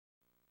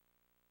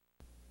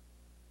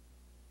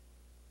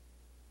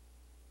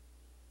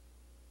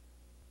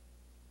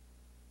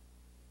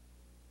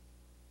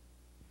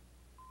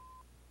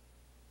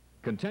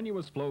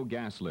Continuous Flow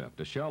Gas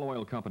Lift, a Shell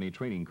Oil Company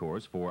training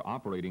course for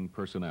operating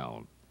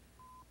personnel.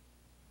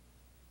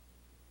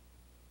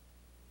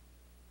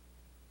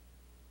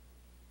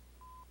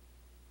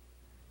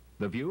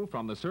 The view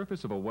from the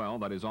surface of a well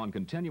that is on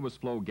continuous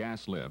flow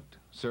gas lift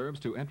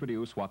serves to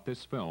introduce what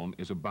this film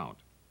is about.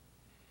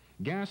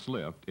 Gas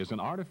lift is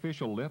an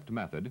artificial lift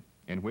method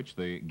in which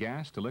the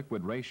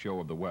gas-to-liquid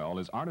ratio of the well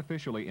is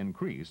artificially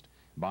increased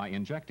by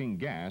injecting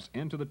gas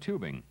into the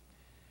tubing.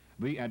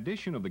 The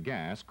addition of the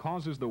gas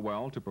causes the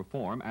well to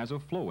perform as a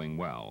flowing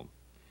well.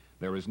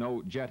 There is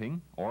no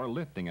jetting or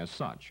lifting as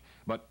such,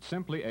 but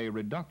simply a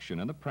reduction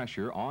in the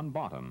pressure on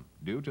bottom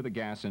due to the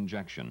gas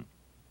injection.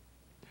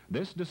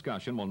 This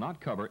discussion will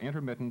not cover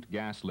intermittent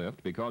gas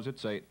lift because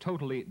it's a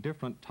totally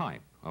different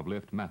type of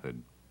lift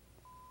method.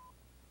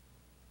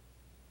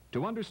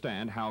 To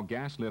understand how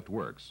gas lift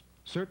works,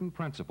 certain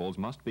principles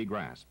must be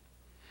grasped.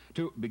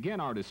 To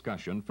begin our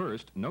discussion,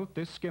 first note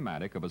this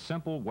schematic of a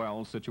simple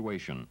well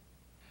situation.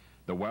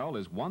 The well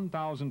is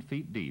 1,000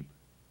 feet deep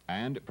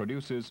and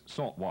produces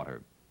salt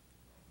water.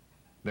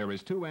 There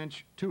is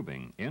 2-inch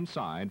tubing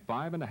inside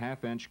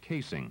 5.5-inch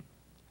casing,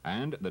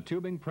 and the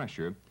tubing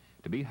pressure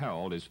to be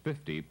held is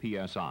 50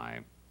 psi.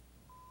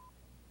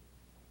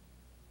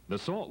 The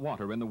salt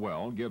water in the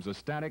well gives a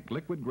static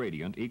liquid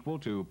gradient equal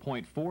to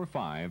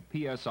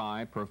 0.45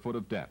 psi per foot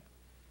of depth.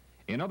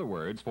 In other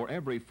words, for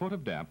every foot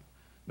of depth,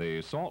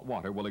 the salt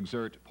water will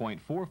exert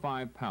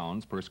 0.45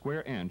 pounds per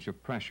square inch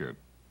of pressure.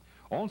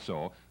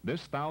 Also,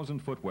 this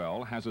 1,000-foot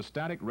well has a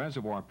static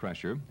reservoir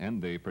pressure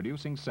in the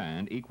producing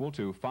sand equal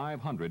to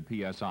 500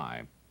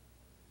 psi.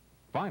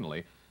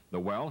 Finally, the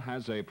well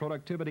has a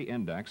productivity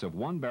index of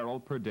 1 barrel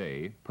per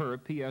day per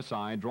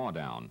psi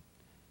drawdown.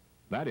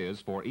 That is,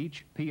 for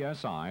each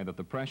psi that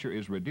the pressure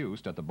is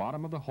reduced at the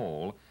bottom of the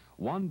hole,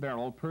 1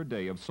 barrel per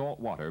day of salt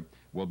water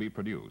will be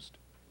produced.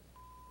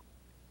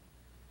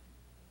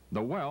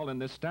 The well in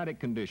this static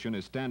condition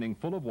is standing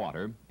full of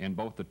water in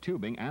both the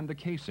tubing and the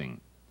casing.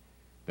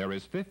 There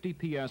is 50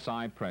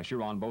 psi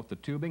pressure on both the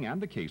tubing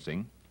and the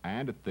casing,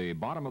 and at the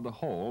bottom of the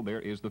hole there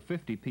is the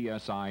 50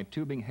 psi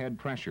tubing head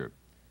pressure,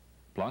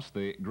 plus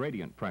the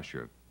gradient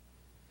pressure.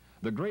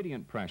 The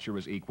gradient pressure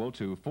is equal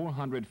to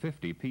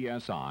 450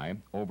 psi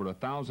over a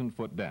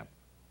 1,000-foot depth.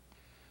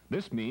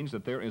 This means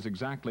that there is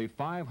exactly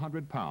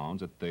 500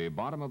 pounds at the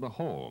bottom of the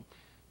hole,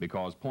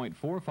 because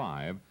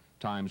 0.45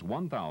 times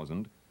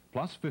 1,000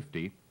 plus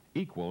 50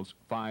 equals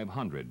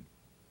 500.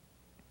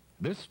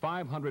 This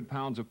 500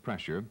 pounds of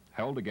pressure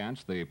held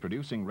against the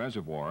producing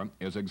reservoir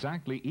is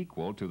exactly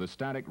equal to the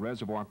static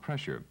reservoir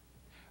pressure.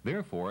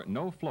 Therefore,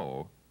 no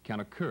flow can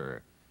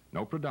occur.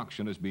 No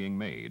production is being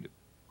made.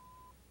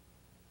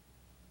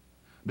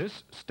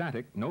 This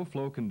static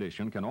no-flow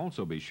condition can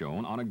also be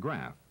shown on a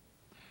graph.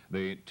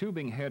 The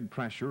tubing head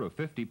pressure of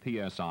 50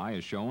 psi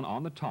is shown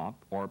on the top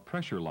or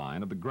pressure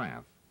line of the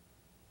graph.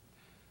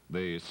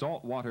 The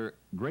salt water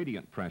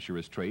gradient pressure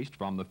is traced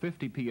from the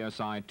 50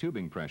 psi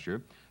tubing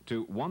pressure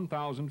to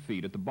 1,000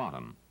 feet at the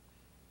bottom.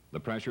 The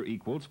pressure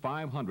equals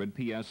 500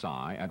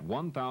 psi at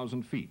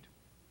 1,000 feet.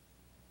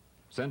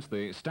 Since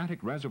the static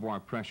reservoir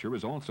pressure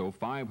is also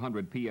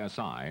 500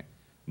 psi,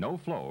 no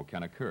flow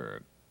can occur.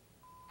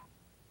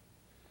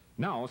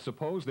 Now,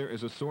 suppose there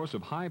is a source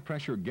of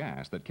high-pressure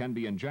gas that can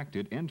be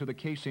injected into the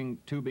casing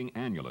tubing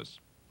annulus.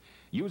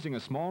 Using a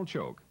small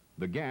choke,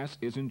 the gas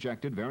is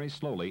injected very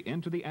slowly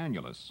into the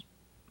annulus,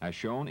 as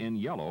shown in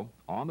yellow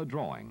on the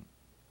drawing.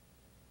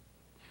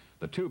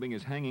 The tubing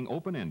is hanging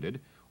open-ended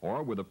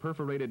or with a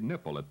perforated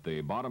nipple at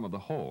the bottom of the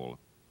hole.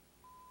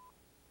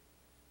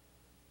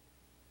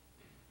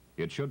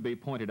 It should be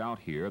pointed out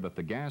here that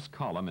the gas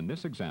column in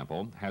this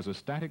example has a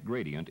static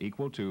gradient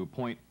equal to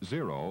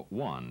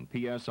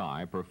 0.01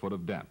 psi per foot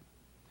of depth.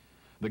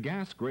 The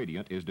gas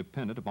gradient is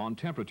dependent upon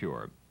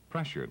temperature,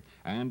 pressure,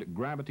 and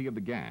gravity of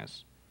the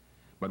gas,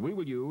 but we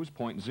will use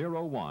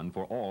 0.01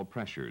 for all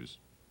pressures.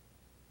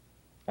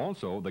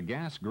 Also, the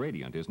gas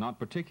gradient is not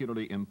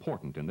particularly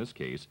important in this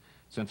case,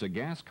 since a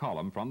gas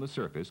column from the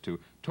surface to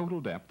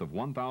total depth of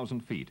 1,000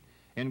 feet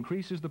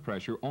increases the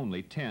pressure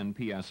only 10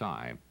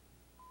 psi.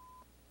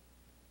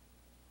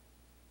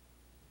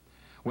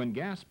 When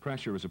gas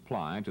pressure is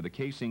applied to the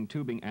casing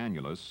tubing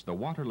annulus, the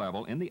water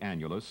level in the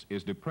annulus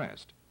is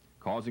depressed,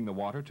 causing the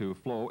water to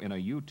flow in a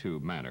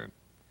U-tube manner.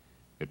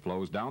 It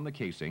flows down the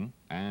casing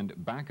and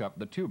back up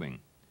the tubing.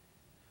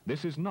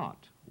 This is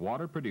not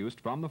water produced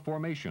from the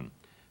formation,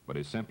 but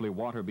is simply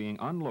water being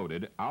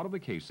unloaded out of the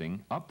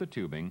casing, up the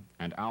tubing,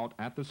 and out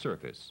at the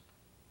surface.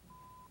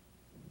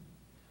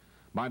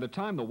 By the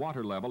time the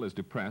water level is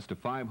depressed to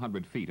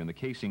 500 feet in the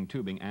casing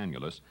tubing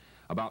annulus,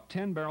 about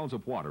 10 barrels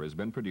of water has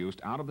been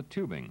produced out of the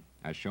tubing,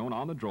 as shown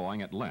on the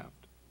drawing at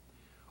left.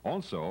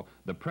 Also,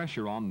 the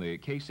pressure on the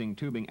casing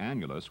tubing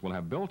annulus will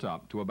have built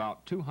up to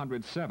about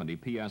 270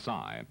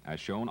 psi, as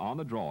shown on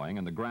the drawing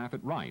and the graph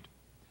at right.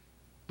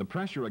 The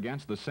pressure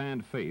against the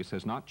sand face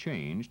has not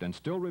changed and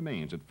still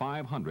remains at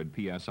 500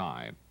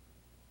 psi.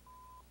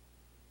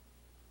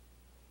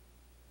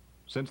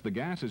 Since the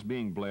gas is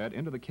being bled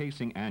into the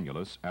casing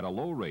annulus at a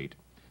low rate,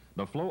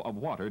 the flow of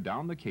water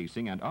down the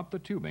casing and up the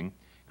tubing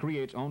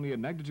creates only a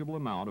negligible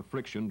amount of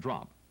friction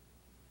drop.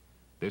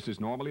 This is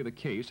normally the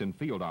case in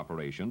field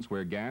operations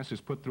where gas is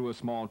put through a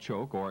small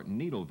choke or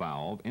needle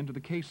valve into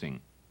the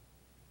casing.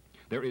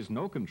 There is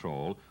no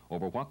control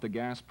over what the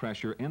gas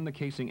pressure in the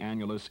casing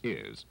annulus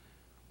is.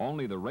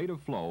 Only the rate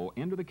of flow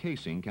into the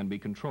casing can be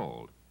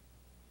controlled.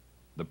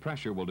 The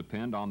pressure will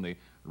depend on the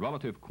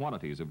relative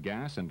quantities of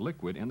gas and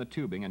liquid in the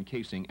tubing and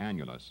casing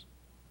annulus.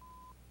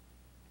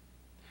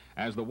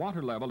 As the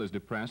water level is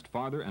depressed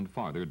farther and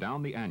farther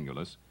down the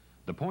annulus,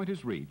 the point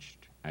is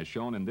reached, as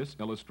shown in this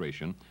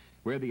illustration,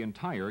 where the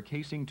entire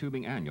casing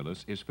tubing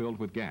annulus is filled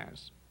with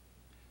gas.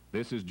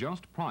 This is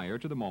just prior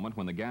to the moment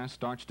when the gas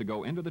starts to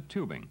go into the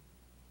tubing.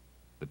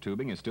 The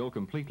tubing is still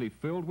completely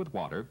filled with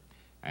water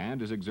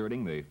and is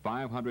exerting the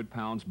 500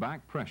 pounds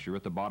back pressure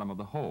at the bottom of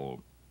the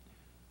hole.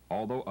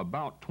 Although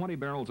about 20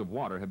 barrels of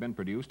water have been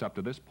produced up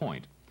to this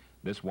point,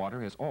 this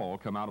water has all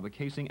come out of the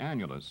casing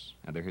annulus,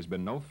 and there has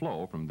been no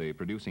flow from the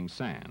producing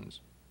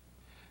sands.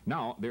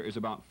 Now, there is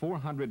about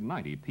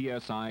 490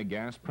 psi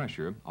gas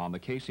pressure on the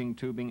casing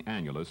tubing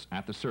annulus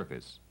at the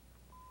surface.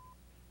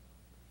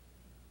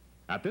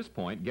 At this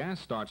point, gas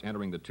starts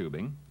entering the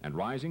tubing and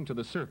rising to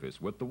the surface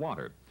with the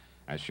water,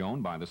 as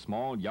shown by the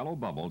small yellow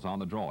bubbles on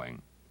the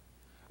drawing.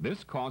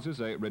 This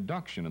causes a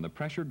reduction in the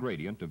pressure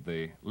gradient of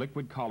the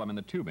liquid column in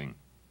the tubing.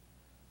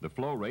 The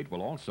flow rate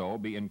will also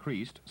be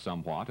increased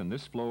somewhat, and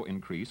this flow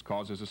increase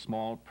causes a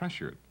small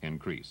pressure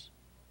increase.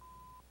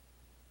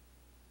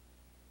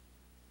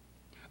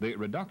 The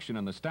reduction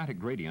in the static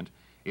gradient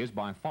is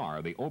by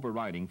far the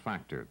overriding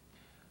factor,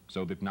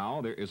 so that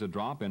now there is a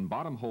drop in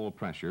bottom hole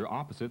pressure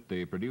opposite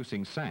the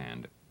producing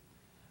sand.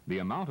 The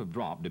amount of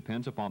drop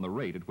depends upon the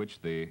rate at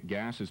which the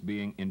gas is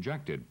being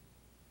injected.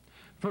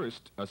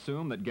 First,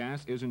 assume that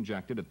gas is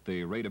injected at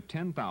the rate of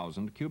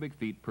 10,000 cubic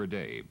feet per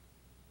day.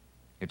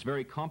 It's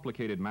very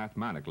complicated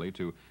mathematically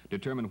to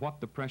determine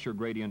what the pressure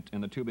gradient in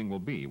the tubing will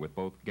be with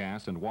both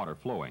gas and water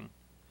flowing.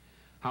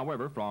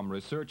 However, from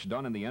research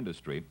done in the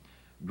industry,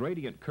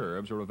 gradient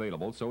curves are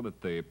available so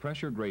that the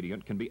pressure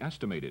gradient can be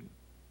estimated.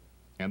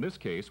 In this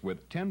case,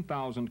 with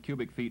 10,000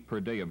 cubic feet per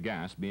day of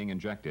gas being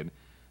injected,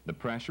 the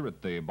pressure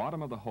at the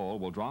bottom of the hole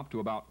will drop to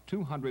about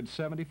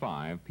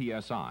 275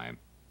 psi.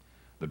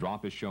 The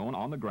drop is shown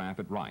on the graph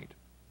at right.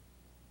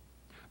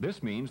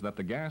 This means that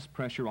the gas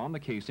pressure on the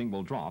casing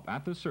will drop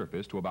at the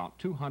surface to about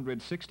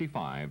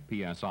 265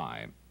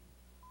 psi.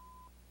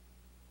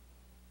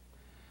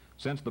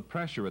 Since the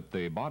pressure at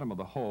the bottom of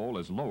the hole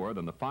is lower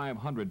than the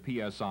 500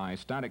 psi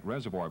static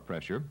reservoir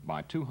pressure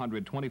by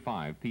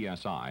 225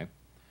 psi,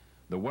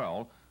 the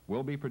well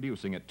will be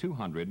producing at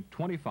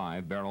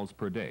 225 barrels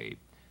per day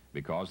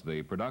because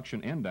the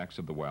production index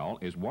of the well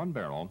is 1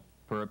 barrel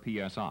per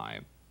psi.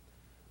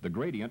 The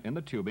gradient in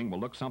the tubing will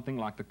look something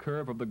like the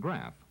curve of the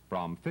graph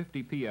from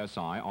 50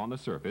 psi on the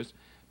surface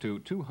to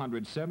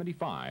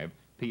 275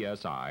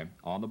 psi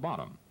on the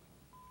bottom.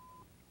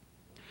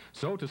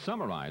 So to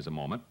summarize a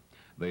moment,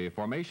 the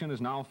formation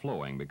is now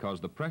flowing because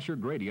the pressure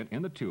gradient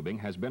in the tubing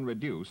has been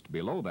reduced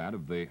below that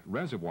of the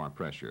reservoir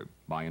pressure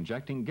by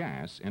injecting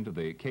gas into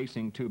the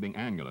casing tubing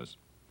annulus.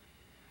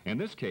 In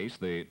this case,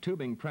 the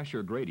tubing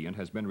pressure gradient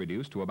has been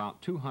reduced to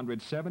about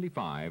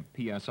 275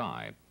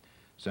 psi.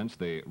 Since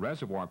the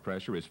reservoir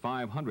pressure is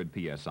 500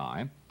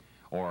 psi,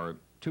 or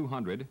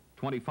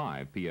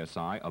 225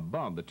 psi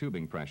above the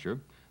tubing pressure,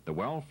 the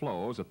well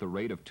flows at the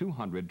rate of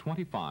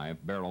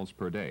 225 barrels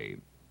per day.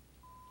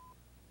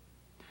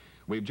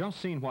 We've just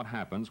seen what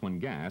happens when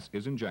gas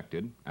is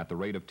injected at the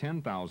rate of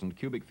 10,000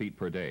 cubic feet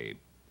per day.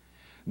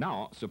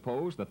 Now,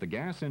 suppose that the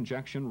gas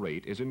injection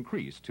rate is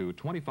increased to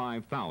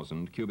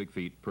 25,000 cubic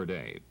feet per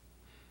day.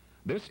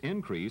 This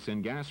increase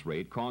in gas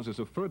rate causes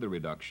a further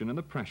reduction in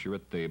the pressure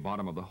at the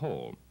bottom of the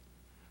hole.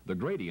 The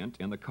gradient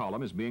in the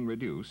column is being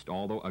reduced,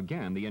 although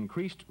again the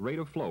increased rate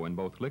of flow in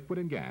both liquid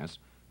and gas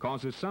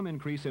causes some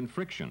increase in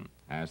friction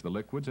as the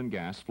liquids and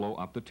gas flow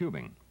up the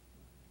tubing.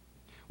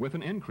 With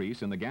an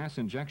increase in the gas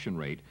injection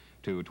rate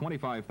to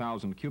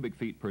 25,000 cubic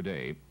feet per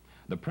day,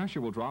 the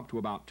pressure will drop to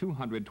about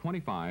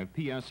 225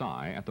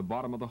 psi at the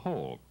bottom of the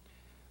hole.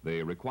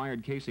 The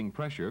required casing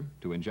pressure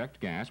to inject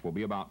gas will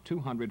be about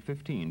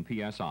 215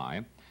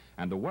 psi,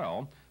 and the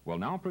well will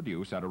now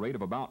produce at a rate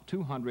of about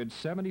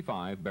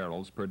 275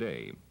 barrels per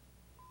day.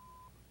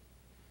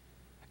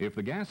 If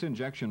the gas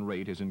injection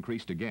rate is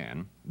increased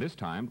again, this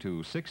time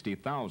to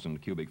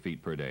 60,000 cubic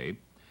feet per day,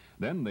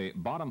 then the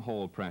bottom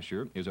hole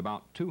pressure is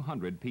about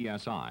 200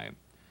 psi.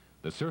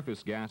 The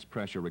surface gas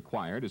pressure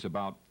required is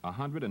about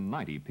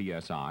 190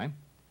 psi,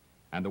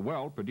 and the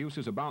well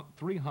produces about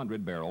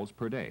 300 barrels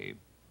per day.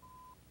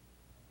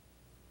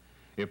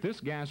 If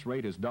this gas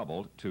rate is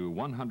doubled to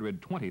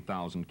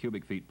 120,000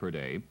 cubic feet per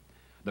day,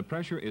 the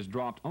pressure is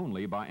dropped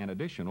only by an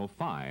additional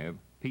 5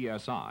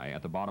 psi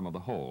at the bottom of the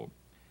hole.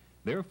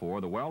 Therefore,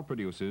 the well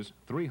produces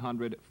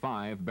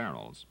 305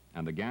 barrels,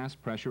 and the gas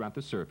pressure at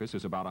the surface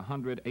is about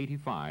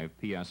 185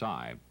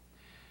 psi.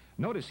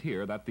 Notice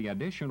here that the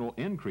additional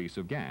increase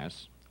of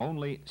gas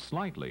only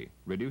slightly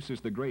reduces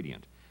the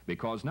gradient,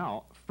 because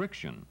now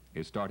friction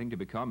is starting to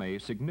become a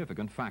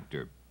significant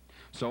factor.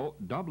 So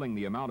doubling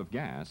the amount of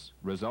gas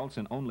results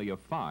in only a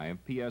 5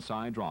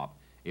 psi drop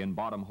in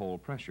bottom hole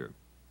pressure.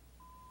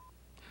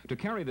 To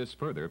carry this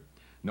further,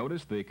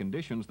 notice the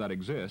conditions that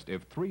exist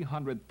if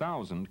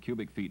 300,000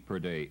 cubic feet per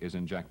day is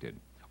injected,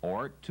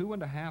 or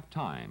 2.5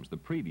 times the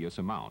previous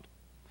amount.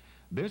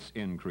 This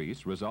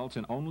increase results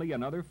in only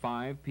another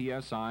 5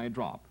 psi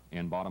drop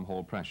in bottom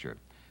hole pressure,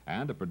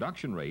 and the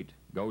production rate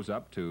goes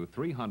up to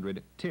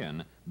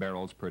 310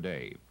 barrels per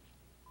day.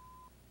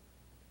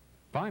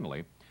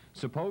 Finally,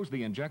 suppose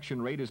the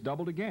injection rate is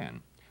doubled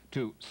again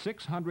to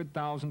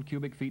 600,000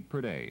 cubic feet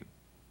per day.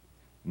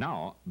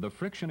 Now, the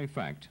friction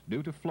effect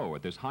due to flow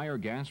at this higher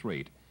gas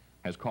rate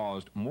has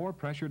caused more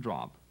pressure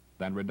drop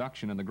than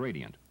reduction in the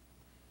gradient.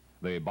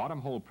 The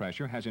bottom hole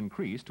pressure has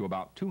increased to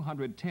about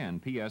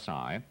 210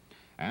 psi,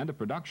 and the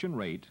production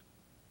rate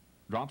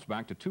drops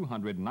back to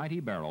 290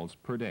 barrels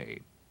per day.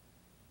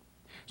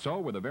 So,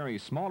 with a very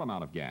small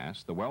amount of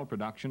gas, the well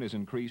production is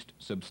increased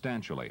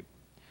substantially.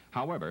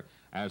 However,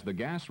 as the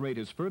gas rate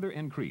is further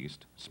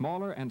increased,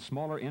 smaller and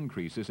smaller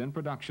increases in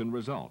production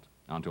result,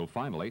 until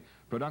finally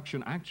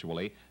production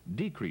actually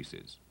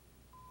decreases.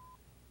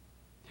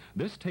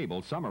 This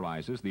table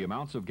summarizes the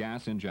amounts of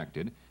gas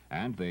injected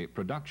and the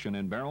production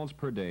in barrels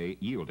per day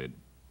yielded.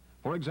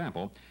 For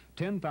example,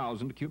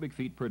 10,000 cubic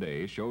feet per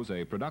day shows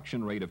a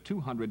production rate of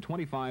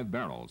 225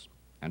 barrels,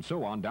 and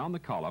so on down the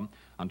column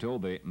until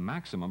the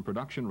maximum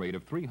production rate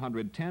of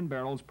 310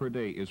 barrels per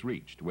day is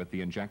reached with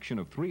the injection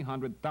of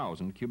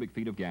 300,000 cubic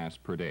feet of gas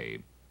per day.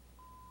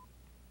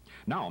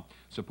 Now,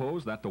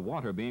 suppose that the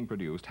water being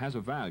produced has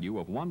a value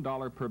of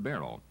 $1 per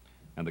barrel,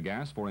 and the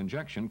gas for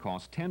injection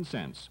costs 10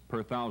 cents per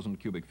 1,000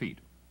 cubic feet.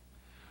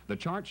 The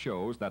chart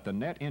shows that the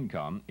net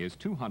income is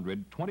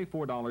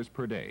 $224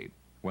 per day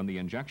when the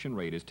injection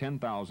rate is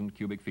 10,000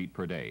 cubic feet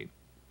per day.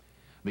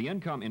 The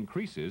income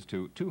increases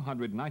to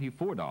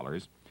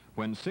 $294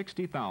 when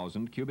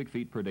 60,000 cubic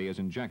feet per day is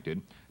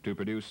injected to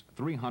produce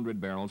 300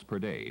 barrels per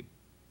day.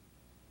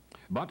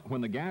 But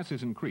when the gas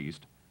is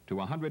increased to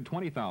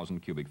 120,000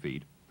 cubic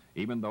feet,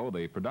 even though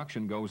the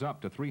production goes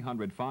up to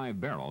 305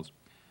 barrels,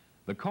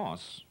 the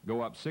costs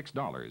go up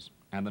 $6,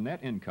 and the net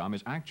income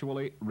is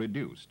actually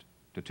reduced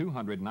to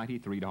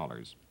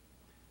 $293.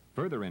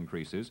 Further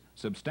increases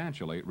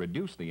substantially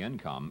reduce the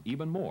income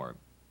even more.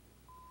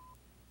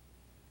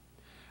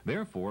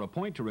 Therefore, a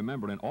point to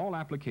remember in all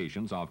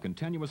applications of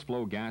continuous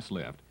flow gas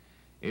lift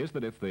is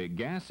that if the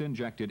gas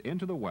injected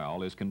into the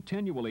well is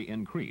continually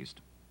increased,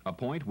 a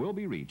point will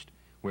be reached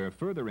where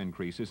further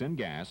increases in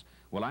gas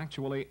will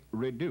actually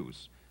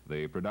reduce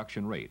the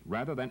production rate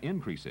rather than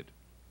increase it.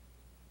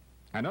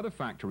 Another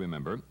fact to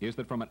remember is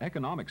that from an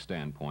economic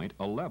standpoint,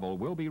 a level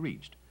will be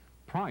reached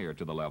prior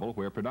to the level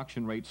where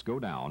production rates go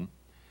down,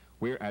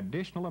 where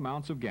additional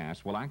amounts of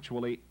gas will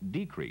actually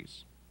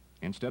decrease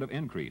instead of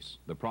increase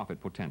the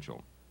profit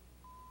potential.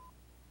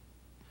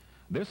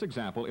 This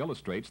example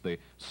illustrates the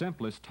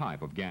simplest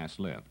type of gas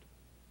lift.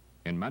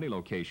 In many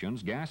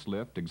locations, gas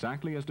lift,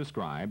 exactly as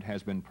described,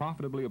 has been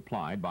profitably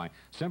applied by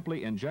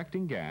simply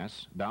injecting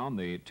gas down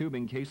the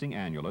tubing casing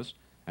annulus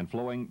and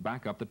flowing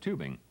back up the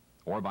tubing,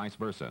 or vice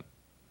versa.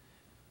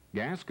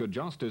 Gas could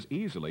just as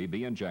easily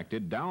be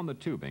injected down the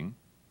tubing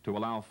to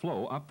allow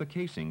flow up the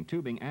casing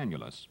tubing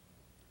annulus,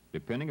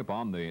 depending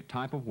upon the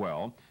type of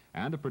well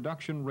and the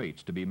production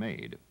rates to be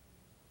made.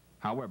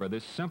 However,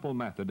 this simple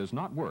method does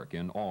not work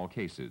in all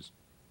cases.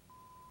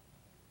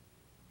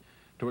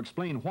 To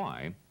explain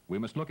why, we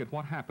must look at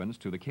what happens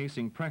to the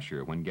casing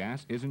pressure when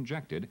gas is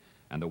injected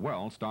and the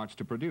well starts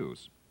to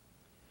produce.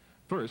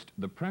 First,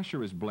 the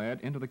pressure is bled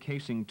into the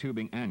casing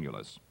tubing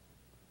annulus.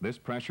 This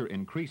pressure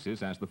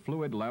increases as the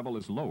fluid level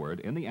is lowered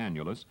in the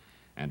annulus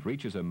and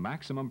reaches a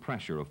maximum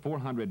pressure of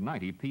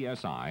 490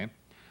 psi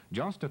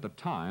just at the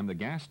time the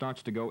gas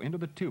starts to go into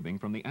the tubing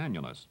from the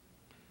annulus.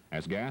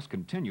 As gas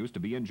continues to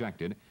be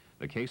injected,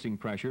 the casing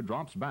pressure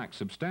drops back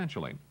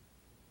substantially,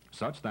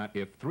 such that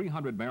if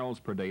 300 barrels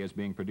per day is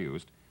being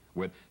produced,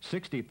 with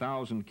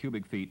 60,000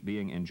 cubic feet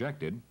being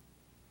injected,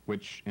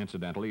 which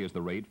incidentally is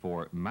the rate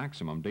for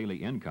maximum daily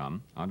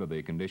income under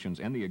the conditions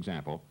in the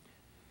example,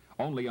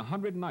 only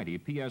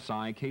 190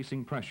 psi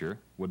casing pressure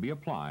would be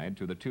applied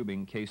to the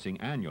tubing casing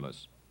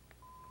annulus.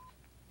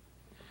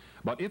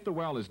 But if the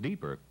well is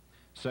deeper,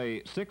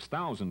 say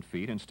 6,000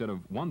 feet instead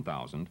of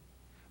 1,000,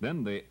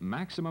 then the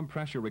maximum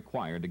pressure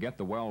required to get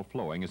the well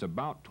flowing is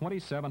about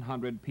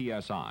 2,700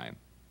 psi.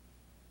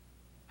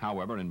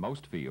 However, in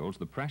most fields,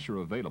 the pressure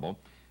available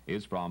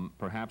is from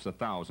perhaps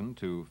 1,000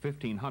 to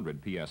 1,500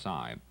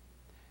 psi,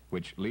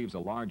 which leaves a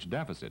large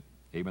deficit,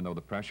 even though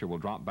the pressure will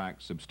drop back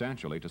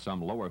substantially to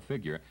some lower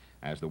figure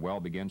as the well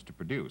begins to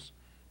produce,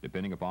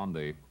 depending upon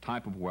the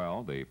type of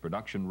well, the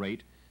production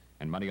rate,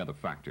 and many other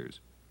factors.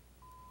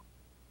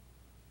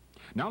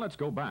 Now let's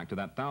go back to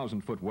that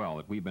 1,000-foot well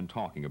that we've been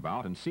talking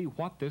about and see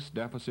what this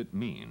deficit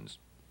means.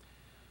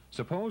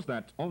 Suppose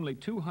that only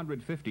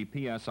 250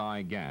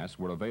 psi gas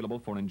were available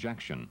for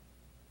injection.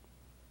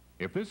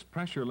 If this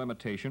pressure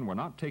limitation were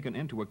not taken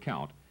into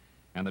account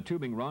and the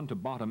tubing run to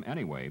bottom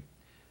anyway,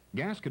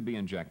 Gas could be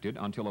injected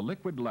until a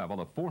liquid level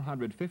of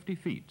 450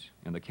 feet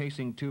in the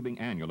casing tubing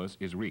annulus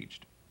is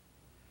reached.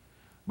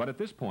 But at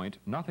this point,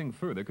 nothing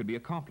further could be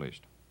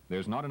accomplished.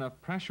 There's not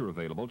enough pressure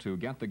available to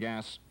get the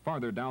gas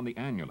farther down the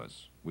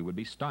annulus. We would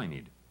be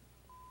stymied.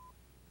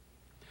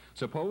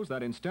 Suppose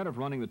that instead of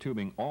running the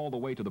tubing all the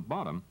way to the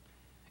bottom,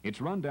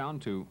 it's run down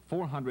to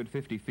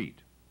 450 feet.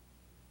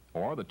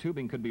 Or the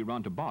tubing could be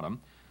run to bottom,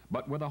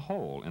 but with a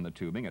hole in the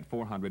tubing at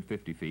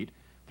 450 feet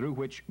through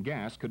which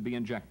gas could be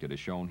injected, as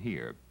shown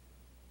here.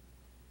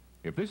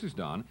 If this is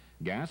done,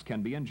 gas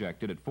can be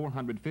injected at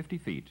 450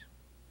 feet,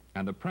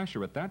 and the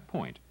pressure at that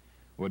point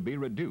would be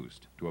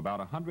reduced to about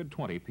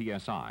 120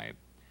 psi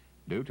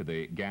due to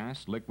the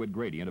gas-liquid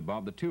gradient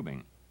above the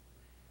tubing.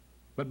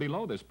 But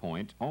below this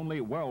point,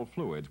 only well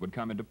fluids would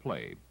come into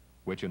play,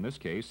 which in this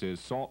case is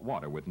salt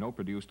water with no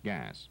produced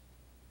gas.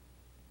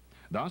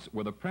 Thus,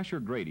 with a pressure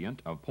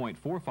gradient of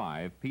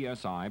 0.45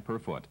 psi per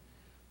foot,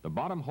 the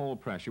bottom hole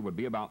pressure would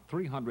be about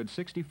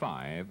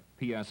 365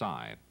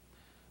 psi.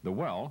 The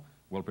well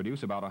will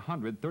produce about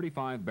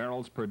 135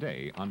 barrels per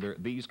day under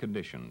these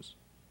conditions.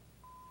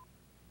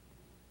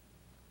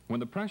 When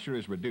the pressure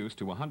is reduced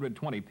to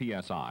 120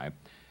 psi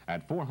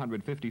at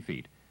 450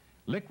 feet,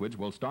 liquids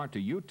will start to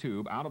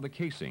U-tube out of the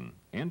casing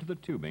into the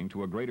tubing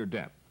to a greater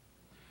depth.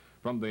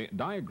 From the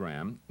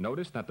diagram,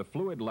 notice that the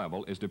fluid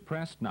level is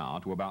depressed now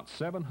to about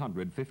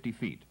 750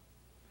 feet.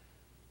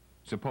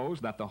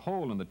 Suppose that the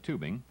hole in the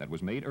tubing that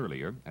was made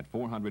earlier at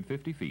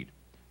 450 feet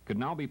could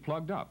now be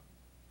plugged up,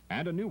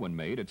 and a new one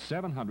made at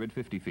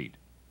 750 feet.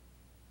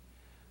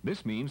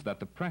 This means that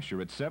the pressure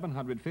at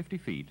 750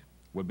 feet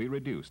would be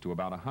reduced to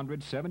about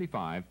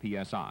 175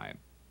 psi,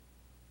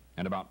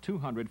 and about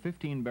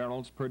 215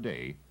 barrels per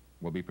day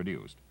will be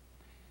produced.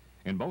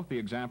 In both the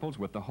examples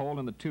with the hole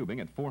in the tubing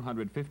at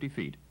 450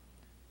 feet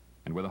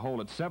and with a hole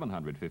at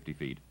 750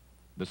 feet,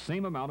 the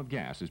same amount of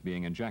gas is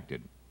being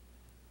injected.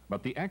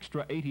 But the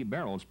extra 80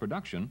 barrels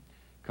production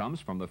comes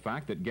from the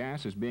fact that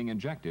gas is being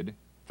injected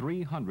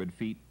 300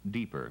 feet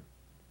deeper.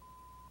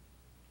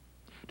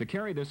 To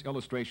carry this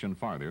illustration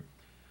farther,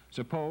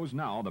 suppose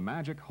now the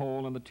magic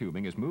hole in the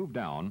tubing is moved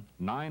down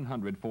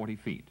 940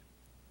 feet.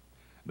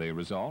 The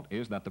result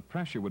is that the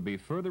pressure would be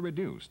further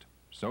reduced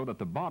so that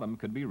the bottom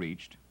could be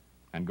reached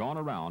and gone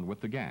around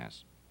with the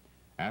gas.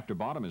 After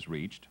bottom is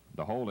reached,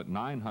 the hole at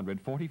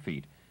 940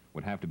 feet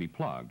would have to be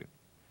plugged.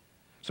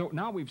 So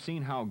now we've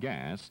seen how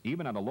gas,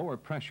 even at a lower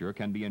pressure,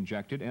 can be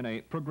injected in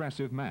a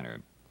progressive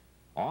manner,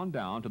 on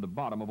down to the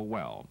bottom of a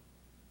well.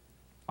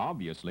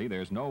 Obviously,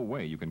 there's no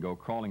way you can go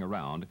crawling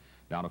around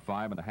down a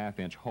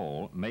 5.5-inch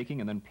hole,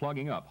 making and then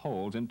plugging up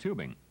holes in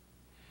tubing.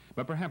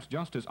 But perhaps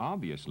just as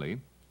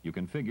obviously, you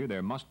can figure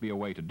there must be a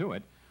way to do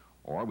it,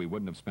 or we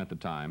wouldn't have spent the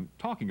time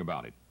talking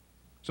about it.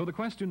 So the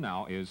question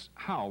now is,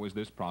 how is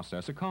this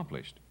process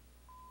accomplished?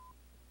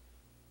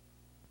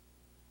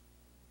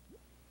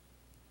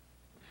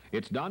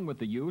 It's done with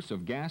the use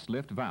of gas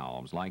lift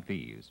valves like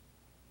these.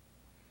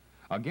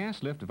 A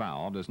gas lift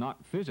valve does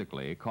not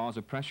physically cause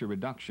a pressure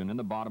reduction in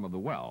the bottom of the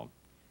well.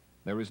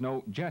 There is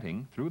no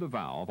jetting through the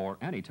valve or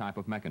any type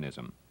of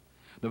mechanism.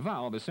 The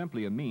valve is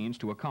simply a means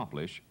to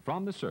accomplish,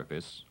 from the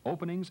surface,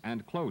 openings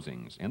and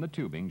closings in the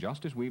tubing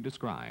just as we've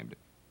described.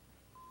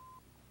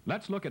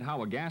 Let's look at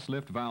how a gas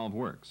lift valve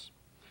works.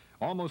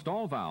 Almost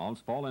all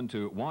valves fall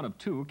into one of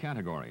two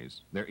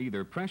categories. They're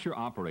either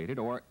pressure-operated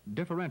or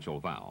differential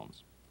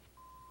valves.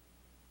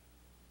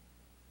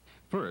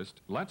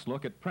 First, let's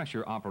look at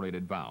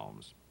pressure-operated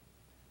valves.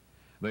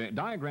 The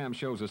diagram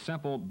shows a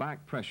simple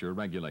back pressure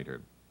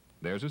regulator.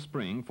 There's a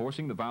spring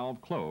forcing the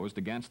valve closed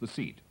against the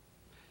seat.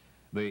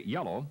 The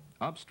yellow,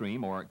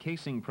 upstream or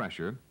casing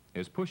pressure,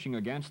 is pushing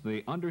against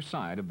the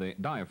underside of the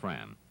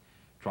diaphragm,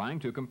 trying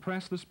to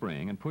compress the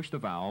spring and push the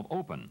valve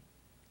open.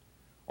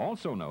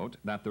 Also note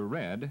that the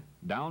red,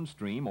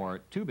 downstream or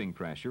tubing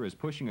pressure is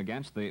pushing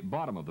against the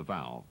bottom of the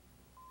valve.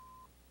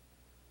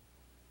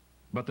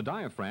 But the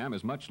diaphragm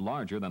is much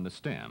larger than the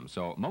stem,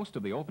 so most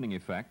of the opening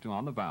effect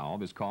on the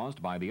valve is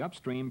caused by the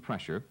upstream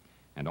pressure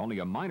and only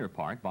a minor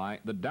part by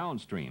the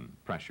downstream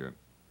pressure.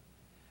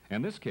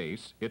 In this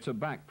case, it's a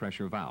back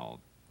pressure valve.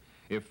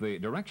 If the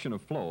direction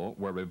of flow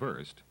were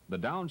reversed, the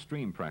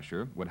downstream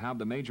pressure would have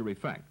the major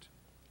effect,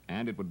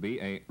 and it would be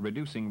a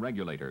reducing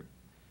regulator.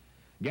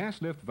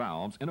 Gas lift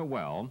valves in a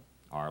well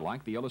are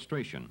like the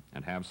illustration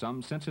and have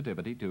some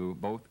sensitivity to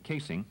both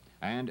casing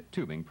and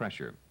tubing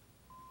pressure.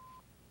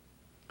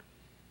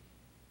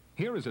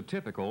 Here is a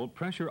typical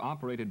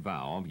pressure-operated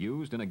valve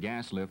used in a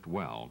gas lift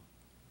well.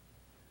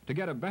 To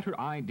get a better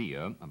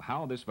idea of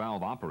how this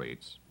valve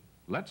operates,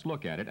 let's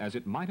look at it as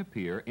it might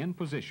appear in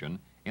position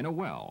in a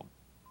well.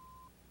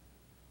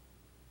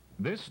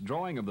 This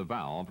drawing of the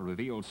valve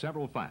reveals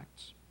several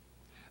facts.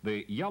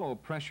 The yellow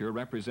pressure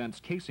represents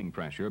casing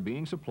pressure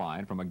being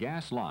supplied from a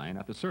gas line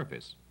at the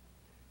surface.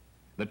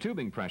 The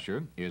tubing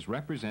pressure is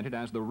represented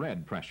as the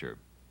red pressure.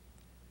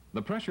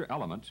 The pressure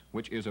element,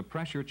 which is a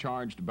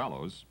pressure-charged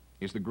bellows,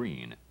 is the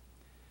green.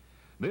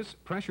 This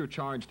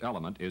pressure-charged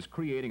element is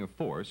creating a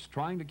force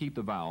trying to keep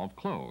the valve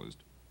closed.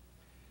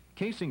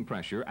 Casing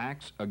pressure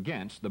acts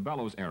against the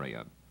bellows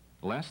area.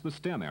 less the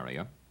stem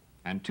area,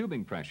 and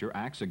tubing pressure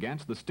acts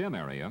against the stem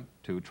area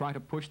to try to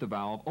push the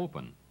valve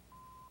open.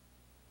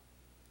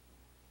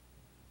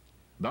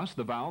 Thus,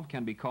 the valve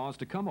can be caused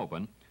to come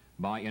open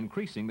by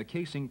increasing the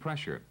casing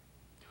pressure,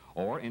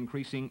 or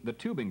increasing the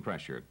tubing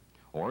pressure,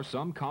 or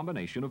some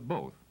combination of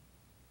both.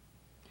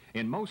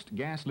 In most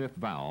gas lift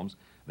valves,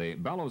 the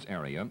bellows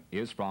area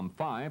is from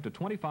 5 to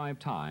 25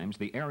 times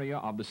the area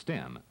of the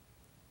stem.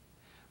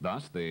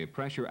 Thus, the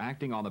pressure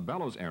acting on the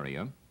bellows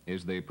area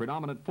is the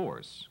predominant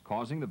force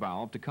causing the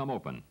valve to come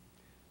open,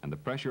 and the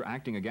pressure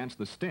acting against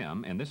the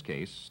stem, in this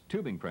case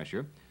tubing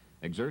pressure,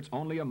 exerts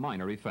only a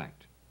minor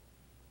effect.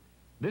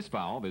 This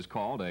valve is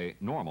called a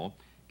normal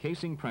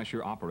casing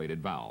pressure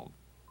operated valve.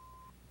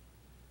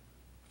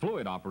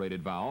 Fluid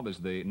operated valve is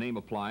the name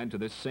applied to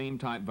this same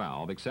type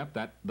valve, except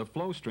that the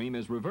flow stream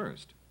is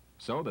reversed,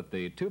 so that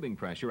the tubing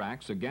pressure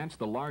acts against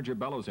the larger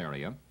bellows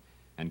area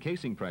and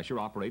casing pressure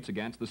operates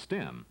against the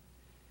stem.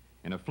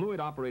 In a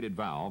fluid operated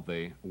valve,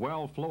 the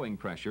well flowing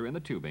pressure in the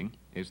tubing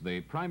is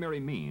the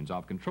primary means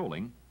of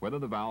controlling whether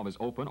the valve is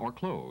open or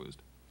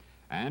closed,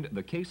 and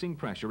the casing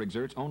pressure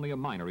exerts only a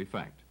minor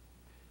effect.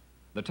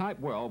 The type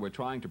well we're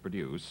trying to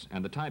produce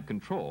and the type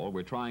control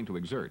we're trying to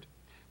exert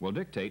will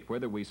dictate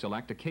whether we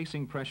select a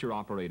casing pressure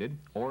operated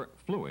or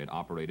fluid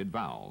operated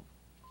valve.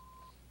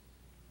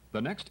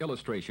 The next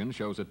illustration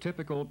shows a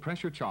typical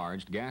pressure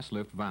charged gas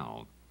lift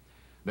valve.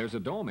 There's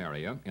a dome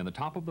area in the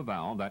top of the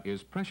valve that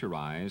is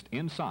pressurized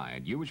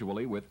inside,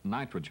 usually with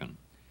nitrogen.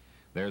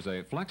 There's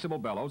a flexible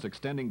bellows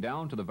extending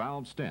down to the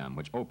valve stem,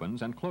 which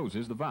opens and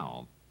closes the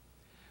valve.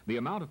 The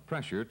amount of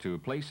pressure to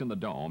place in the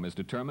dome is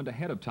determined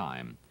ahead of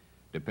time,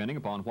 depending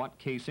upon what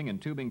casing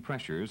and tubing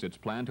pressures it's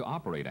planned to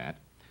operate at,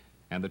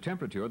 and the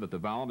temperature that the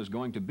valve is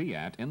going to be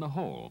at in the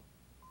hole.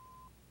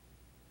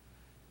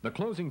 The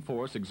closing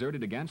force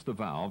exerted against the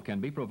valve can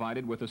be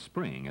provided with a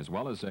spring as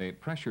well as a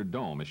pressure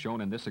dome, as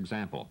shown in this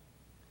example.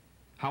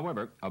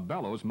 However, a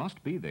bellows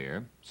must be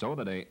there so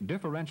that a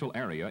differential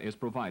area is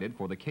provided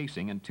for the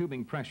casing and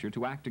tubing pressure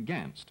to act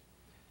against.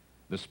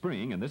 The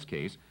spring, in this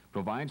case,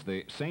 provides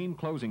the same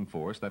closing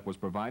force that was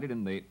provided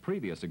in the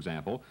previous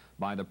example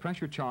by the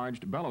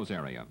pressure-charged bellows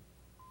area.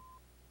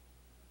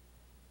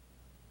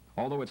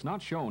 Although it's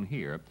not shown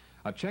here,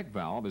 a check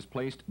valve is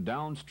placed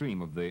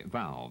downstream of the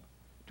valve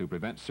to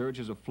prevent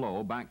surges of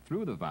flow back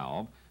through the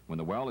valve when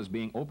the well is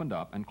being opened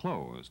up and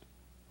closed.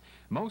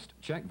 Most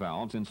check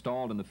valves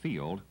installed in the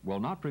field will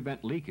not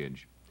prevent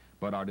leakage,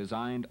 but are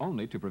designed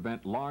only to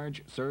prevent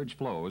large surge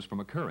flows from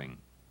occurring.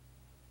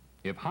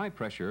 If high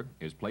pressure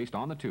is placed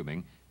on the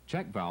tubing,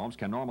 check valves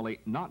can normally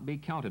not be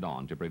counted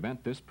on to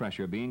prevent this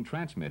pressure being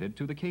transmitted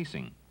to the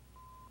casing.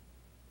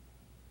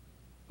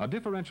 A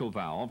differential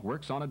valve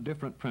works on a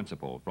different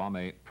principle from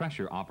a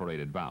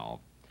pressure-operated valve.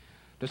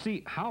 To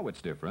see how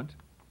it's different,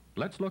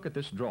 let's look at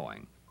this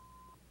drawing.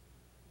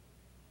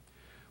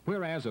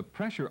 Whereas a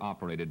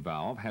pressure-operated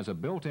valve has a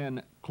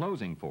built-in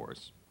closing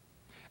force,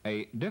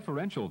 a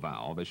differential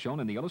valve, as shown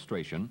in the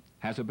illustration,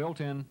 has a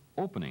built-in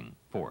opening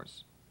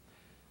force.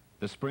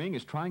 The spring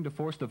is trying to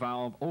force the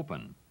valve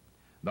open.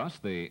 Thus,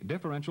 the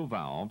differential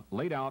valve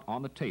laid out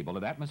on the table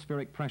at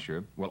atmospheric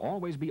pressure will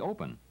always be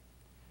open.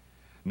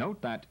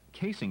 Note that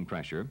casing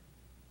pressure,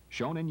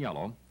 shown in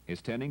yellow,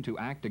 is tending to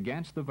act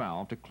against the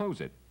valve to close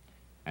it,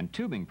 and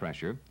tubing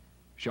pressure,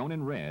 shown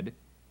in red,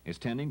 is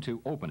tending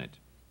to open it.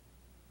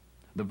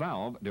 The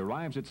valve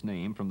derives its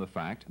name from the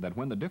fact that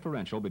when the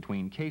differential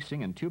between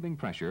casing and tubing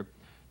pressure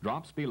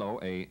drops below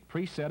a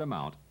preset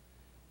amount,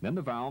 then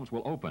the valves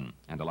will open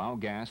and allow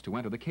gas to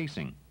enter the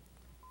casing.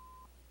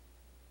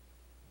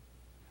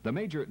 The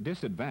major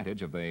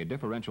disadvantage of a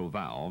differential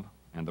valve,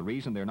 and the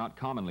reason they're not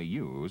commonly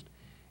used,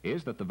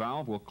 is that the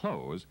valve will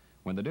close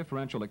when the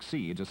differential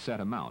exceeds a set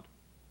amount.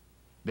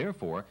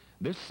 Therefore,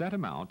 this set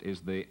amount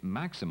is the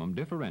maximum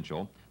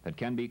differential that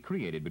can be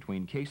created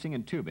between casing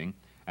and tubing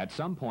at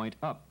some point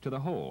up to the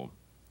hole.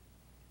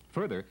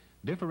 Further,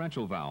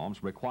 differential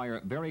valves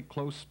require very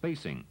close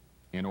spacing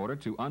in order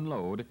to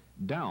unload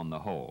down the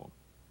hole.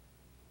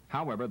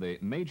 However, the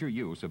major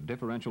use of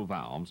differential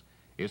valves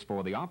is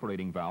for the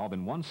operating valve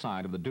in one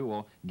side of the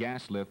dual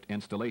gas lift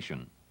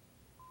installation.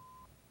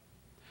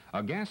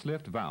 A gas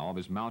lift valve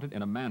is mounted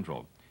in a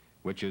mandrel,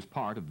 which is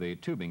part of the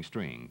tubing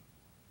string.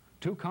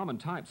 Two common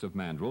types of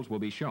mandrels will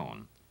be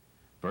shown.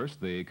 First,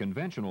 the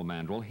conventional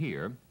mandrel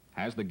here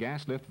has the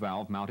gas lift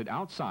valve mounted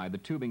outside the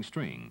tubing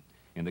string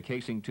in the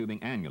casing tubing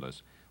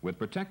annulus, with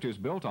protectors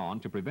built on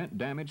to prevent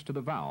damage to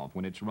the valve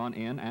when it's run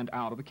in and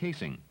out of the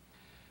casing.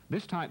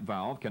 This type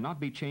valve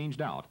cannot be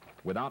changed out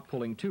without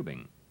pulling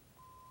tubing.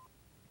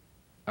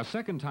 A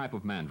second type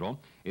of mandrel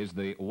is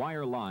the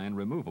wire line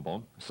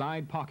removable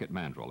side pocket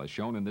mandrel, as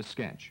shown in this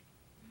sketch.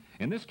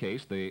 In this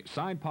case, the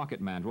side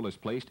pocket mandrel is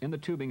placed in the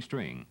tubing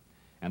string,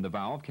 and the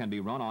valve can be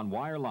run on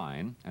wire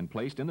line and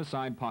placed in the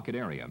side pocket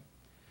area.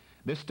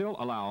 This still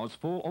allows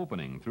full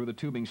opening through the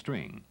tubing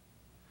string.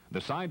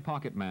 The side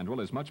pocket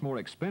mandrel is much more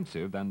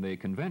expensive than the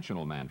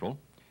conventional mandrel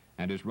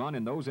and is run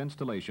in those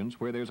installations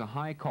where there's a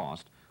high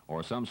cost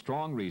or some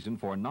strong reason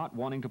for not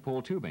wanting to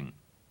pull tubing.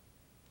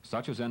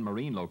 such as in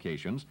marine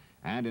locations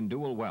and in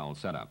dual well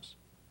setups.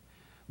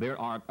 There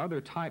are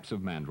other types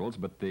of mandrels,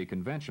 but the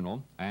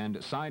conventional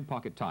and side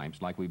pocket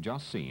types, like we've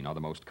just seen, are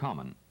the most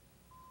common.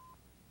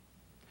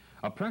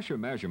 A pressure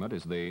measurement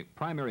is the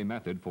primary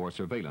method for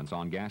surveillance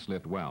on gas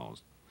lift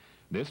wells.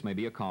 This may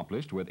be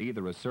accomplished with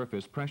either a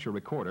surface pressure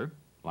recorder,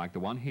 like the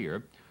one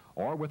here,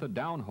 or with a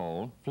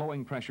downhole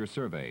flowing pressure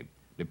survey,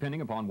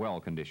 depending upon well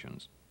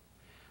conditions.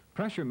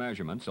 Pressure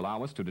measurements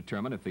allow us to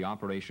determine if the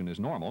operation is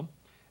normal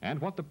and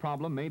what the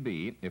problem may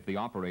be if the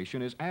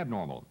operation is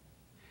abnormal.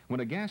 When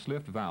a gas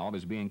lift valve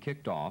is being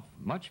kicked off,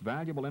 much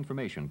valuable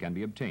information can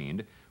be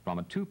obtained from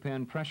a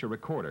 2-pin pressure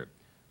recorder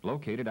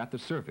located at the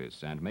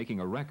surface and making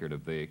a record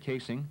of the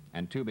casing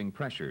and tubing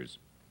pressures.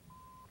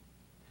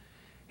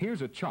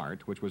 Here's a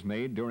chart which was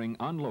made during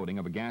unloading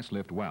of a gas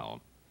lift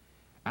well.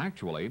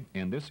 Actually,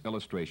 in this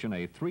illustration,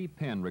 a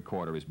 3-pin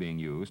recorder is being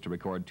used to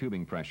record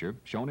tubing pressure,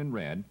 shown in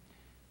red,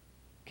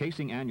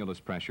 casing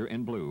annulus pressure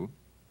in blue,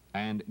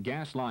 and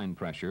gas line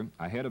pressure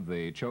ahead of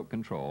the choke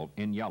control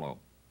in yellow.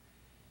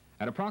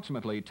 At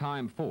approximately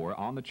time 4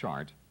 on the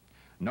chart,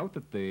 note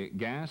that the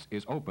gas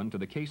is open to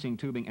the casing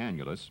tubing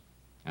annulus,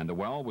 and the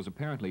well was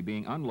apparently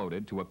being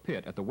unloaded to a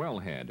pit at the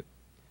wellhead.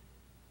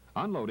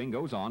 Unloading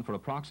goes on for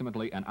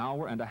approximately an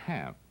hour and a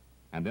half,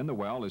 and then the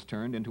well is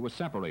turned into a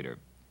separator.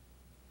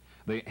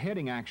 The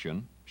heading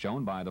action,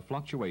 shown by the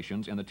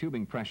fluctuations in the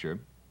tubing pressure,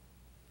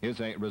 is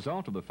a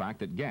result of the fact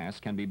that gas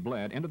can be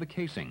bled into the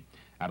casing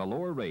at a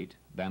lower rate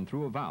than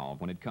through a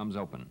valve when it comes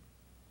open.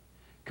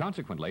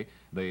 Consequently,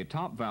 the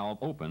top valve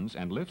opens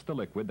and lifts the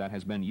liquid that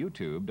has been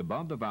U-tubed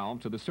above the valve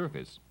to the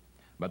surface,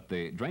 but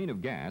the drain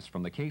of gas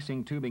from the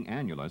casing tubing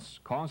annulus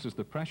causes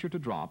the pressure to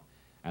drop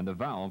and the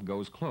valve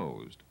goes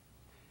closed.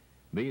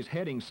 These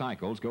heading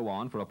cycles go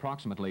on for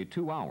approximately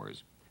 2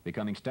 hours,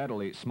 becoming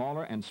steadily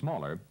smaller and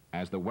smaller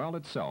as the well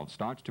itself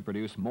starts to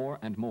produce more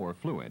and more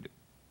fluid.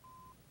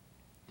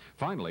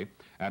 Finally,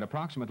 at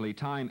approximately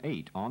time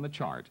 8 on the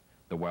chart,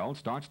 the well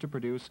starts to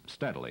produce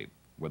steadily,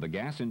 with a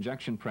gas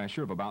injection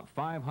pressure of about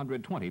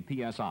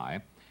 520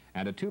 psi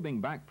and a tubing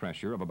back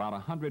pressure of about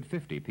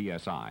 150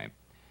 psi.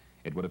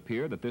 It would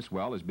appear that this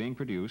well is being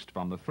produced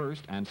from the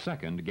first and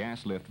second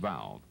gas lift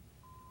valve.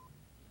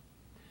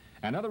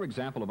 Another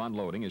example of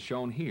unloading is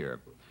shown here.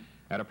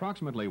 At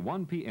approximately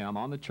 1 p.m.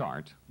 on the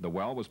chart, the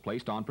well was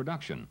placed on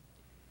production.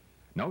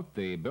 Note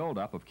the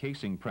buildup of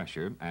casing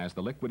pressure as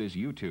the liquid is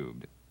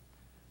U-tubed.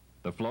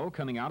 The flow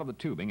coming out of the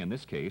tubing, in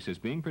this case, is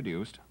being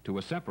produced to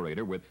a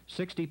separator with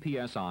 60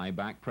 psi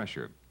back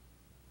pressure.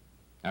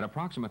 At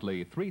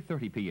approximately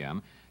 3:30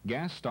 p.m.,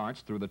 gas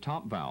starts through the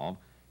top valve,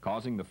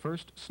 causing the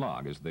first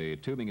slug as the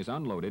tubing is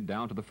unloaded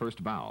down to the first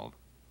valve.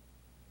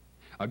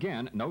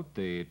 Again, note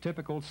the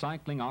typical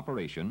cycling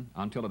operation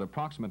until at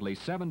approximately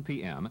 7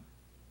 p.m.,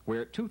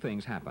 where 2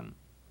 things happen.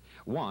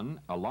 1,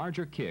 a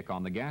larger kick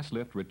on the gas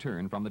lift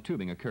return from the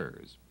tubing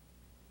occurs.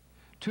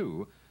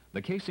 2,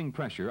 the casing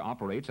pressure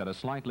operates at a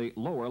slightly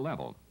lower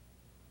level.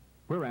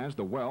 Whereas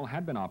the well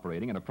had been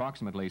operating at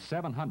approximately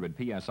 700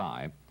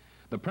 psi,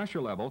 the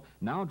pressure level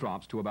now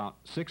drops to about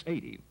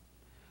 680.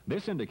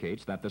 This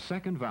indicates that the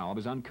second valve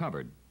is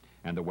uncovered,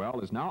 and the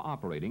well is now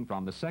operating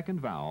from the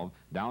second valve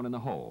down in the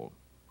hole.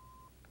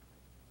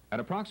 At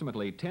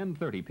approximately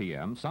 10:30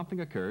 p.m., something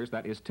occurs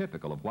that is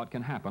typical of what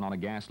can happen on a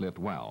gas lift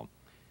well.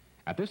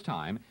 At this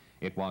time,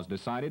 it was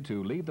decided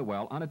to leave the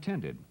well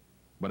unattended,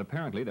 but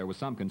apparently there was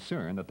some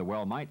concern that the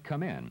well might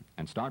come in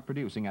and start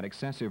producing at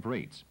excessive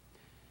rates.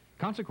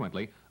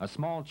 Consequently, a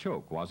small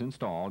choke was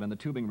installed in the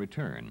tubing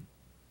return.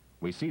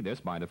 We see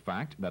this by the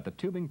fact that the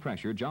tubing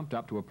pressure jumped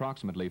up to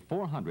approximately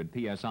 400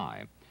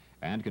 psi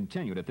and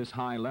continued at this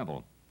high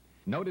level.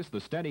 Notice the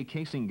steady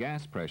casing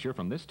gas pressure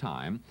from this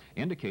time,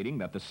 indicating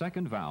that the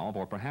second valve,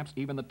 or perhaps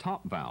even the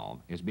top valve,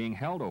 is being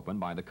held open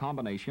by the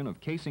combination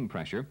of casing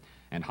pressure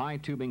and high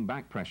tubing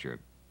back pressure.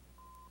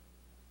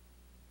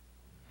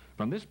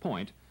 From this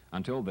point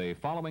until the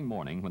following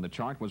morning when the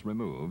chart was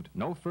removed,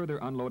 no further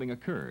unloading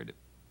occurred.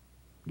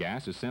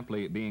 Gas is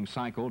simply being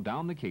cycled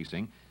down the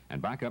casing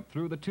and back up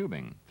through the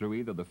tubing through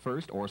either the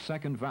first or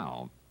second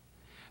valve.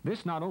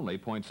 This not only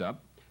points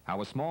up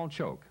how a small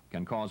choke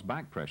can cause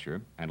back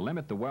pressure and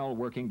limit the well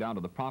working down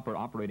to the proper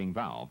operating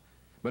valve,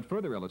 but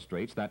further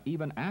illustrates that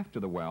even after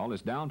the well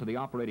is down to the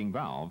operating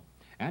valve,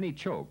 any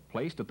choke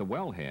placed at the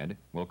wellhead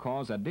will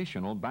cause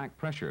additional back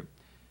pressure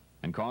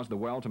and cause the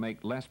well to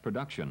make less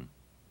production.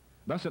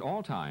 Thus, at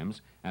all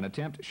times, an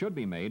attempt should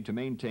be made to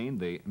maintain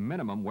the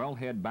minimum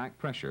wellhead back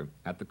pressure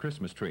at the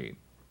Christmas tree.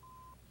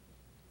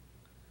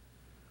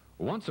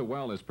 Once a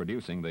well is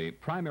producing, the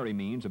primary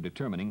means of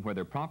determining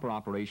whether proper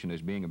operation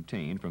is being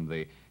obtained from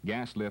the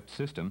gas lift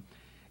system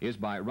is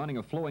by running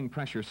a flowing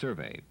pressure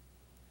survey.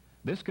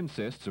 This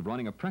consists of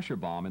running a pressure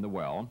bomb in the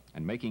well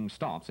and making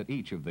stops at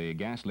each of the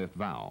gas lift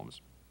valves.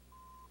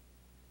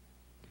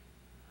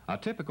 A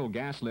typical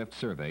gas lift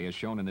survey is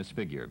shown in this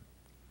figure.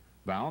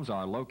 Valves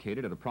are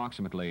located at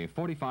approximately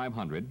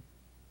 4,500,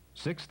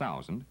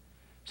 6,000,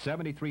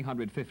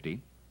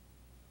 7,350,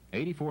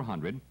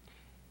 8,400,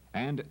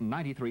 and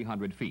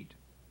 9,300 feet.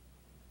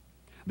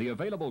 The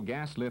available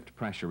gas lift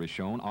pressure is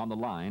shown on the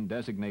line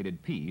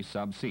designated P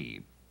sub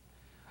C.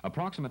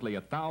 Approximately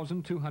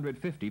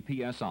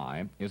 1,250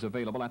 psi is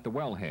available at the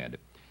wellhead,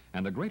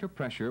 and the greater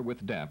pressure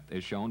with depth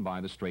is shown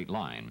by the straight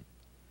line.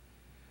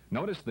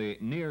 Notice the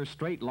near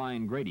straight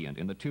line gradient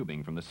in the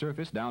tubing from the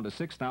surface down to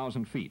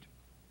 6,000 feet,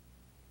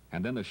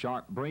 and then the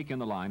sharp break in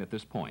the line at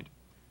this point,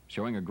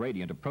 showing a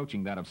gradient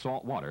approaching that of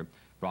salt water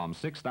from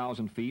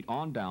 6,000 feet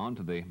on down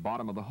to the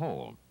bottom of the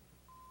hole.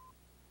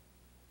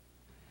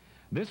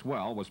 This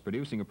well was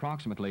producing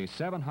approximately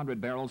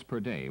 700 barrels per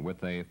day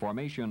with a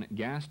formation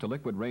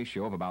gas-to-liquid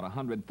ratio of about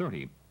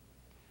 130.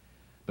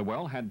 The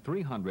well had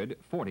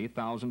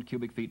 340,000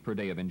 cubic feet per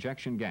day of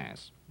injection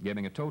gas,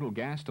 giving a total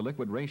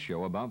gas-to-liquid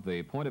ratio above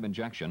the point of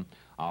injection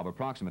of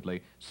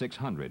approximately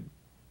 600.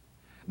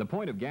 The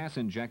point of gas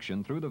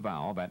injection through the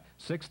valve at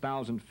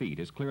 6,000 feet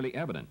is clearly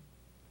evident.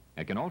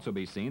 It can also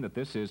be seen that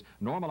this is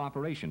normal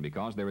operation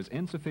because there is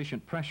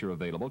insufficient pressure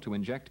available to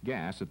inject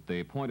gas at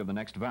the point of the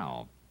next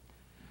valve.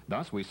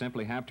 Thus, we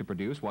simply have to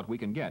produce what we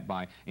can get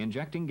by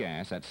injecting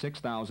gas at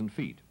 6,000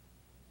 feet.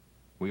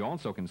 We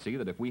also can see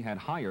that if we had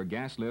higher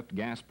gas lift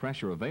gas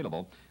pressure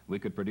available, we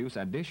could produce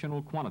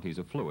additional quantities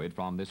of fluid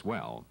from this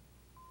well.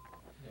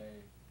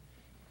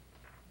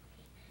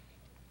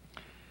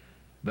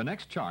 The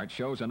next chart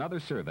shows another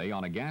survey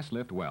on a gas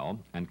lift well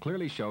and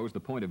clearly shows the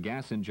point of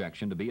gas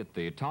injection to be at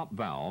the top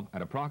valve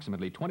at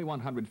approximately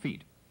 2,100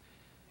 feet.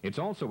 It's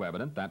also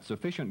evident that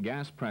sufficient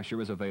gas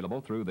pressure is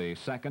available through the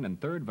second and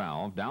third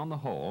valve down the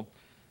hole,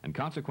 and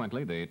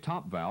consequently the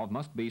top valve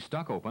must be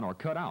stuck open or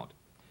cut out.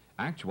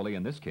 Actually,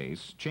 in this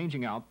case,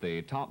 changing out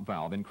the top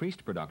valve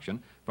increased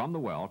production from the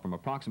well from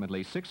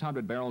approximately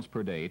 600 barrels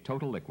per day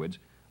total liquids,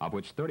 of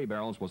which 30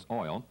 barrels was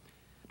oil,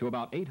 to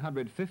about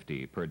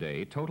 850 per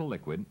day total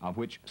liquid, of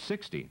which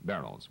 60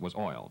 barrels was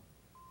oil.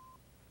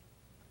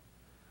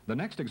 The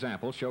next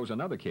example shows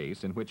another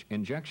case in which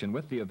injection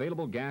with the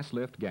available gas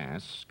lift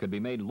gas could be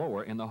made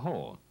lower in the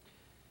hole.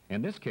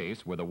 In this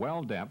case, with a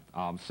well depth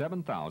of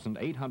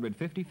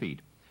 7,850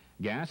 feet,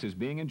 gas is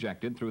being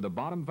injected through the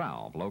bottom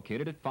valve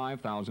located at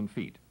 5,000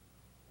 feet.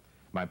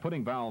 By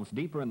putting valves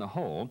deeper in the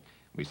hole,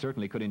 we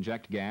certainly could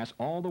inject gas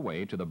all the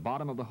way to the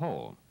bottom of the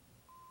hole.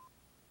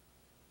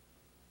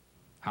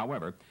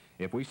 However,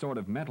 if we sort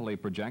of mentally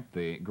project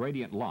the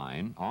gradient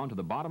line onto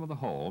the bottom of the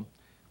hole,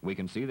 we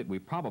can see that we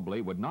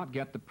probably would not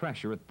get the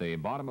pressure at the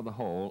bottom of the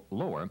hole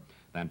lower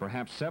than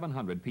perhaps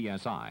 700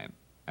 psi,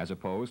 as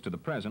opposed to the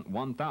present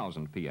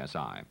 1,000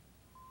 psi.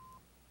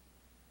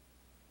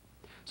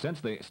 Since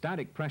the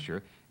static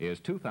pressure is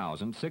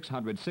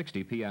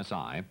 2,660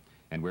 psi,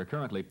 and we're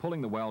currently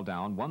pulling the well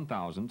down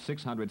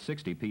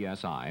 1,660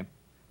 psi,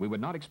 we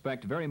would not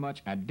expect very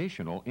much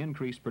additional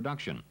increased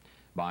production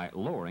by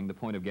lowering the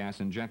point of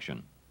gas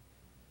injection.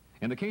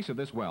 In the case of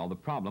this well, the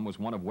problem was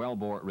one of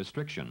wellbore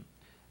restriction.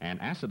 An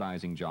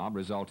acidizing job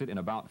resulted in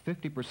about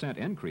 50%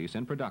 increase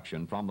in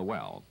production from the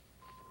well.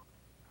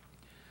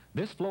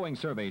 This flowing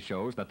survey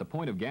shows that the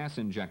point of gas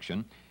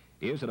injection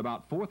is at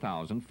about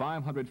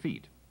 4,500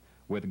 feet,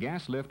 with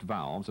gas lift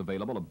valves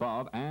available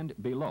above and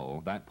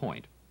below that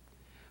point.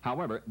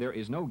 However, there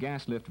is no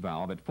gas lift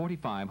valve at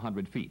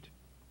 4,500 feet.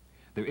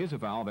 There is a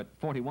valve at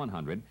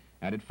 4,100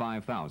 and at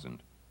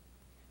 5,000.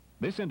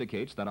 This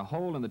indicates that a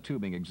hole in the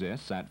tubing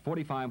exists at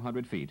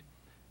 4,500 feet,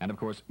 and of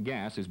course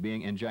gas is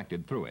being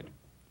injected through it.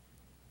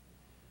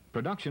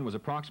 Production was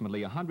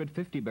approximately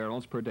 150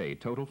 barrels per day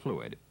total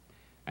fluid,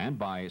 and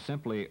by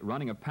simply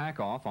running a pack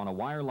off on a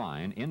wire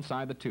line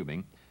inside the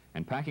tubing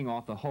and packing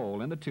off the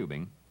hole in the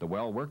tubing, the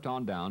well worked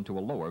on down to a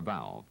lower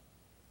valve.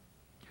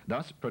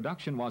 Thus,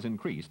 production was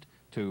increased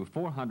to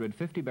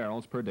 450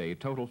 barrels per day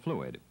total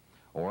fluid,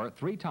 or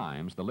 3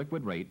 times the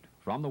liquid rate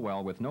from the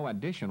well with no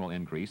additional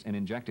increase in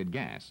injected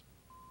gas.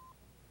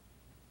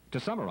 To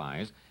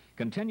summarize,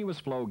 continuous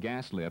flow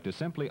gas lift is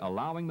simply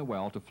allowing the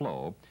well to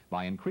flow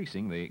by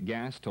increasing the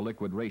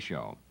gas-to-liquid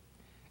ratio.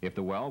 If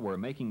the well were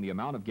making the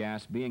amount of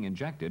gas being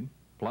injected,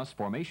 plus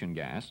formation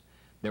gas,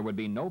 there would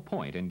be no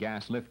point in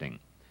gas lifting.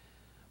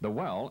 The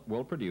well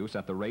will produce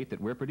at the rate that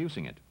we're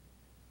producing it.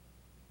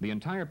 The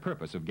entire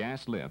purpose of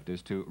gas lift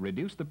is to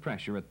reduce the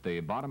pressure at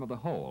the bottom of the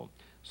hole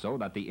so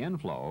that the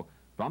inflow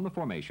from the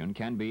formation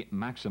can be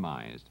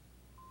maximized.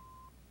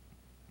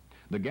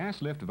 The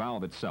gas lift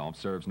valve itself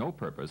serves no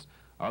purpose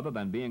other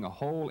than being a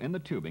hole in the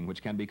tubing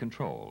which can be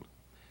controlled.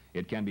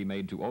 It can be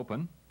made to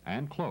open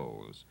and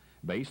close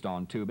based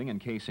on tubing and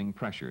casing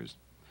pressures.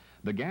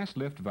 The gas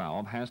lift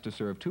valve has to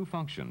serve 2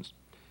 functions.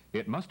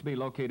 It must be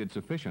located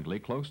sufficiently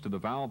close to the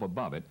valve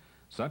above it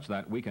such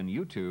that we can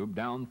U-tube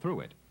down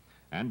through it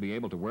and be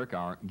able to work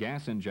our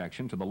gas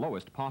injection to the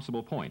lowest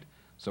possible point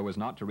so as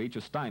not to reach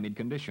a stymied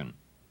condition.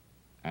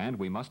 And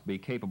we must be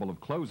capable of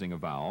closing a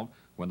valve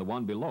when the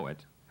one below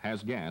it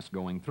has gas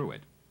going through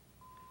it.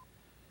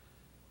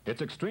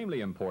 It's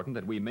extremely important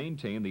that we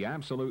maintain the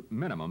absolute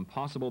minimum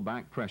possible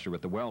back pressure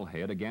at the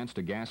wellhead against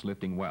a gas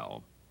lifting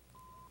well.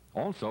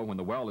 Also, when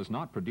the well is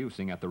not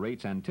producing at the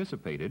rates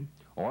anticipated,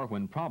 or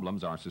when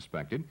problems are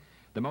suspected,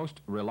 the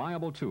most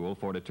reliable tool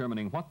for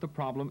determining what the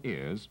problem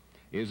is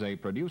is a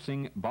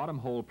producing bottom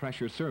hole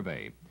pressure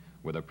survey,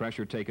 with a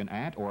pressure taken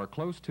at or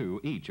close to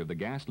each of the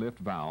gas lift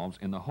valves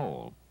in the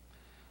hole.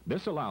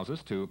 This allows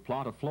us to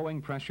plot a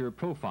flowing pressure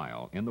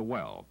profile in the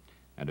well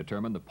and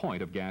determine the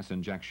point of gas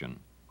injection.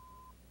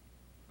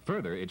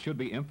 Further, it should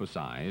be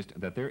emphasized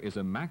that there is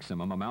a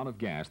maximum amount of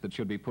gas that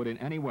should be put in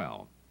any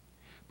well.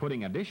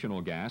 Putting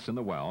additional gas in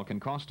the well can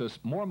cost us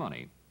more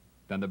money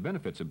than the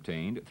benefits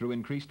obtained through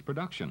increased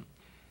production.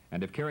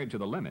 And if carried to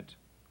the limit,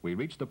 we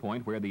reach the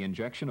point where the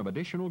injection of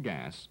additional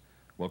gas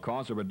will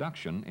cause a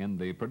reduction in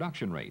the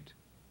production rate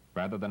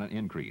rather than an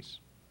increase.